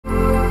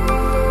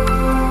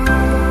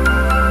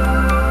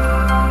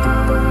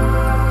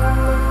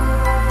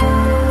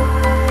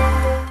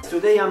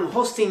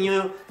hosting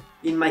you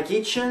in my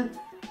kitchen,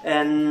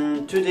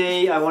 and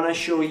today I want to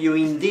show you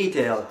in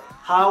detail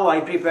how I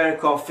prepare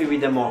coffee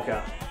with the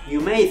moka. You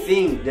may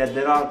think that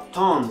there are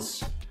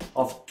tons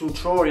of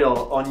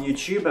tutorial on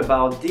YouTube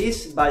about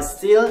this, but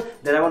still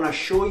that I want to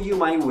show you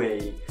my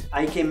way.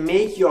 I can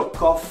make your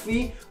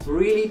coffee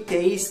really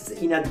taste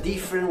in a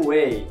different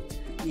way.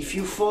 If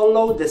you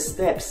follow the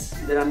steps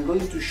that I'm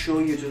going to show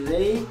you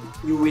today,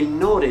 you will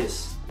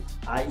notice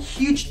a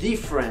huge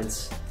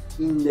difference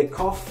in the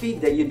coffee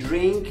that you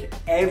drink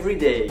every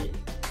day.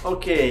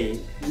 Okay,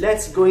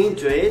 let's go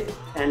into it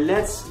and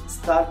let's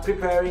start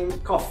preparing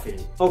coffee.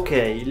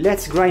 Okay,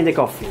 let's grind the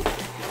coffee.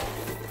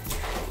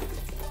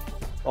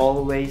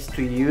 Always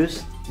to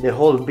use the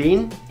whole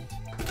bean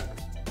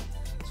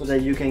so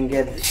that you can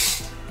get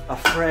a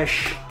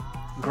fresh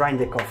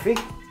grinded coffee.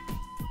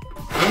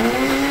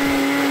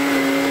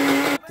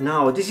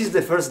 Now, this is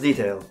the first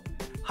detail.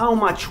 How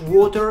much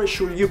water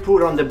should you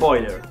put on the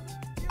boiler?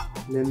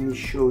 Let me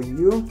show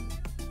you.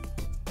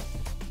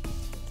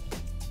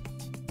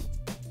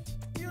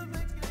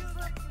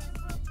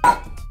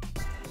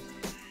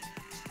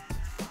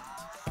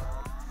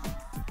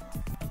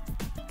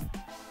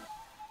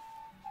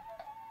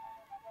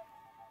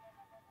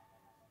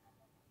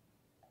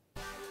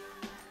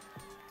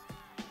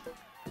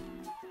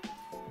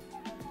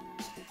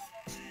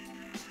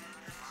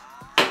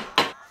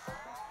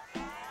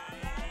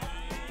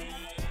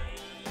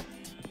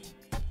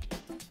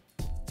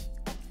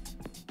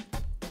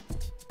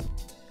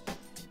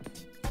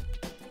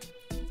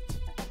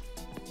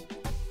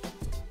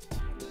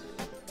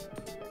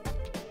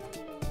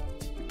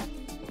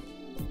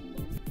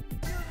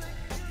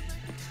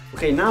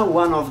 Okay, now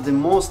one of the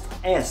most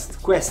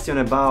asked questions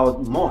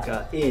about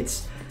moka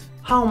is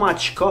how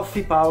much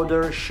coffee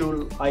powder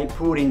should I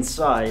put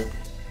inside?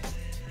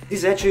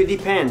 This actually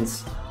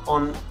depends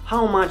on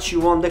how much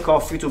you want the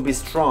coffee to be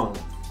strong.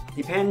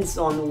 Depends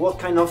on what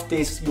kind of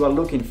taste you are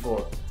looking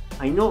for.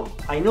 I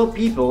know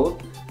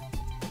people,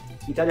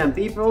 Italian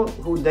people,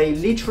 who they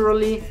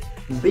literally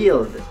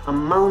build a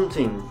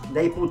mountain.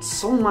 They put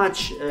so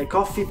much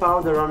coffee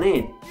powder on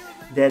it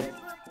that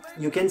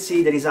you can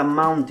see there is a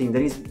mountain,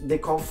 the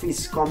coffee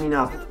is coming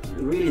up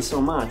really so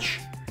much.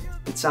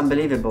 It's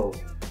unbelievable.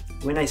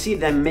 When I see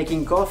them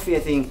making coffee, I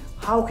think,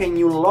 how can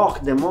you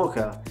lock the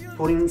moka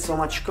putting so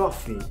much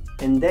coffee?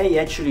 And they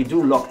actually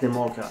do lock the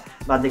moka,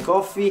 but the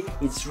coffee,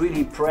 it's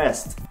really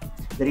pressed.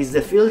 There is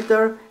the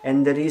filter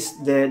and there is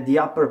the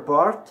upper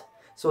part,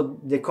 so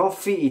the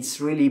coffee,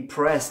 it's really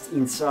pressed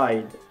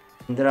inside.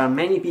 And there are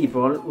many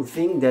people who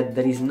think that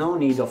there is no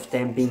need of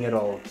tamping at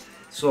all.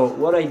 So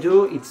what I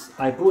do is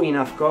I put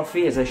enough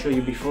coffee, as I showed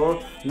you before,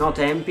 not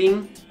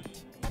tamping,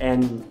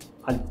 and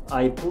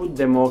I put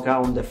the moka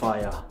on the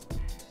fire.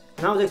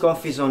 Now the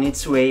coffee is on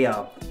its way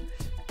up.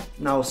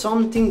 Now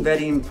something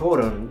very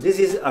important, this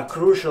is a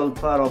crucial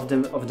part of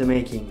the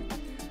making.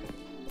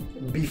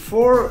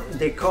 Before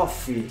the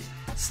coffee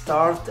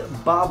starts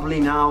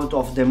bubbling out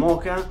of the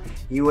moka,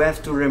 you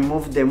have to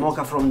remove the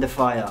moka from the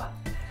fire.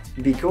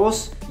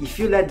 Because if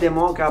you let the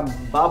moka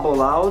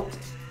bubble out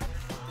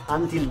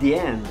until the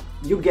end,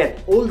 you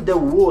get all the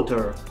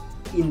water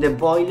in the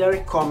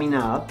boiler coming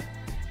up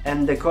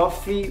and the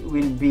coffee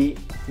will be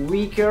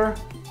weaker,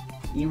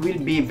 it will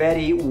be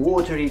very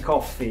watery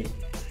coffee.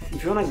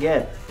 If you want to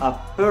get a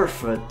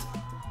perfect,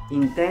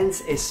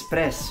 intense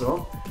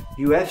espresso,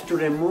 you have to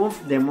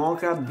remove the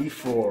moka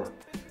before.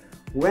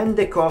 When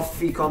the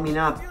coffee coming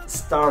up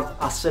start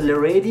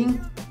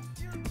accelerating,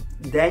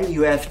 then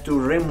you have to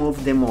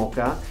remove the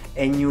moka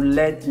and you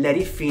let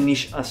it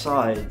finish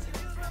aside.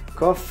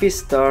 Coffee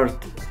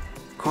start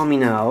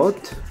coming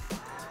out.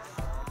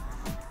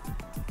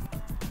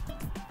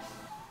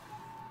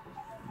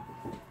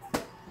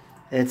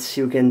 As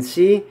you can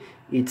see,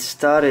 it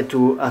started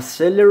to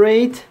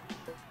accelerate.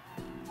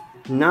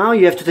 Now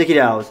you have to take it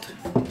out.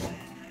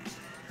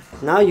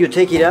 Now you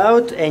take it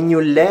out and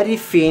you let it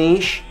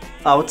finish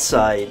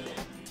outside.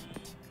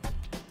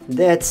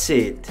 That's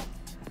it.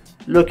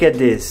 Look at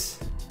this.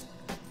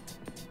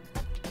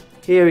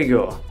 Here we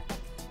go.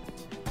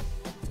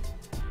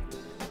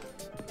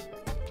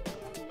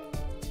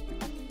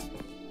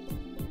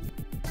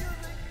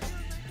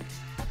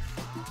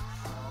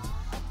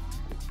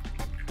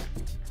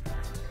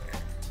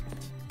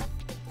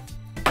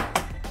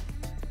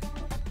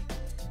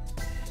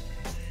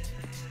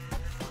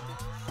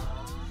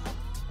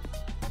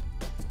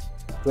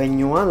 When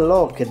you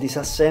unlock and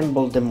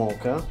disassemble the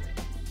moka,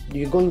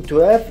 you're going to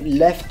have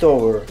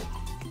leftover.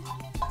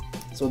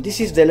 So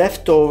this is the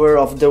leftover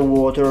of the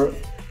water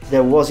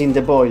that was in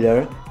the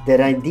boiler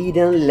that I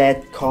didn't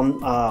let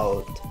come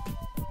out.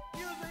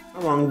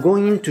 Now I'm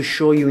going to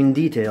show you in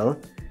detail.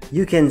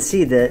 You can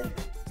see that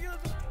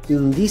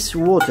in this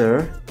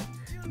water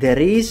there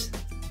is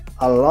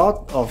a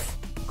lot of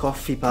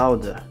coffee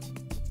powder.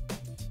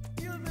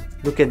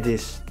 Look at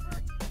this.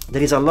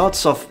 There is a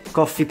lot of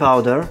coffee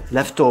powder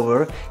left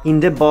over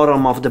in the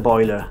bottom of the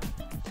boiler.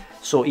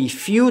 So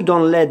if you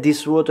don't let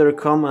this water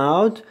come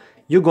out,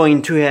 you're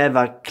going to have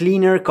a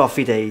cleaner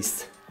coffee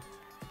taste.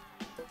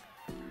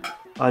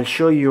 I'll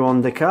show you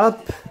on the cup.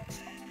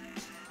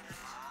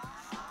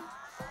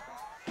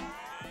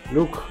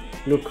 Look.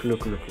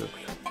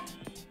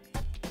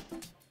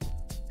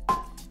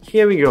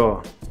 Here we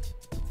go.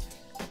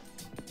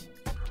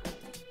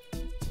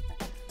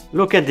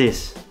 Look at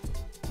this.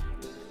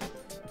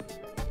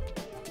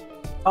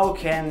 How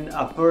can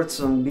a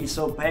person be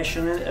so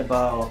passionate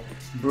about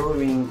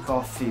brewing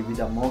coffee with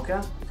a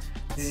moka?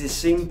 This is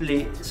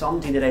simply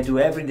something that I do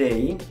every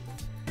day.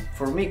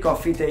 For me,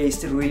 coffee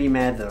taste really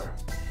matter,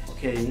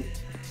 okay?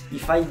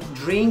 If I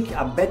drink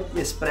a bad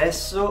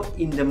espresso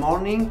in the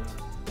morning,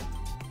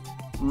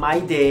 my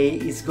day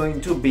is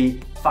going to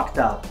be fucked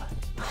up,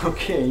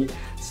 okay?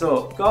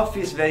 So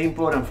coffee is very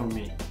important for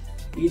me.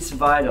 It's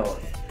vital.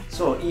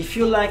 So if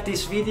you like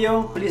this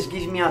video, please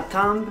give me a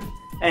thumb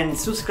and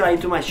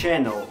subscribe to my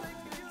channel.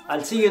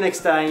 I'll see you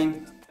next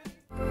time.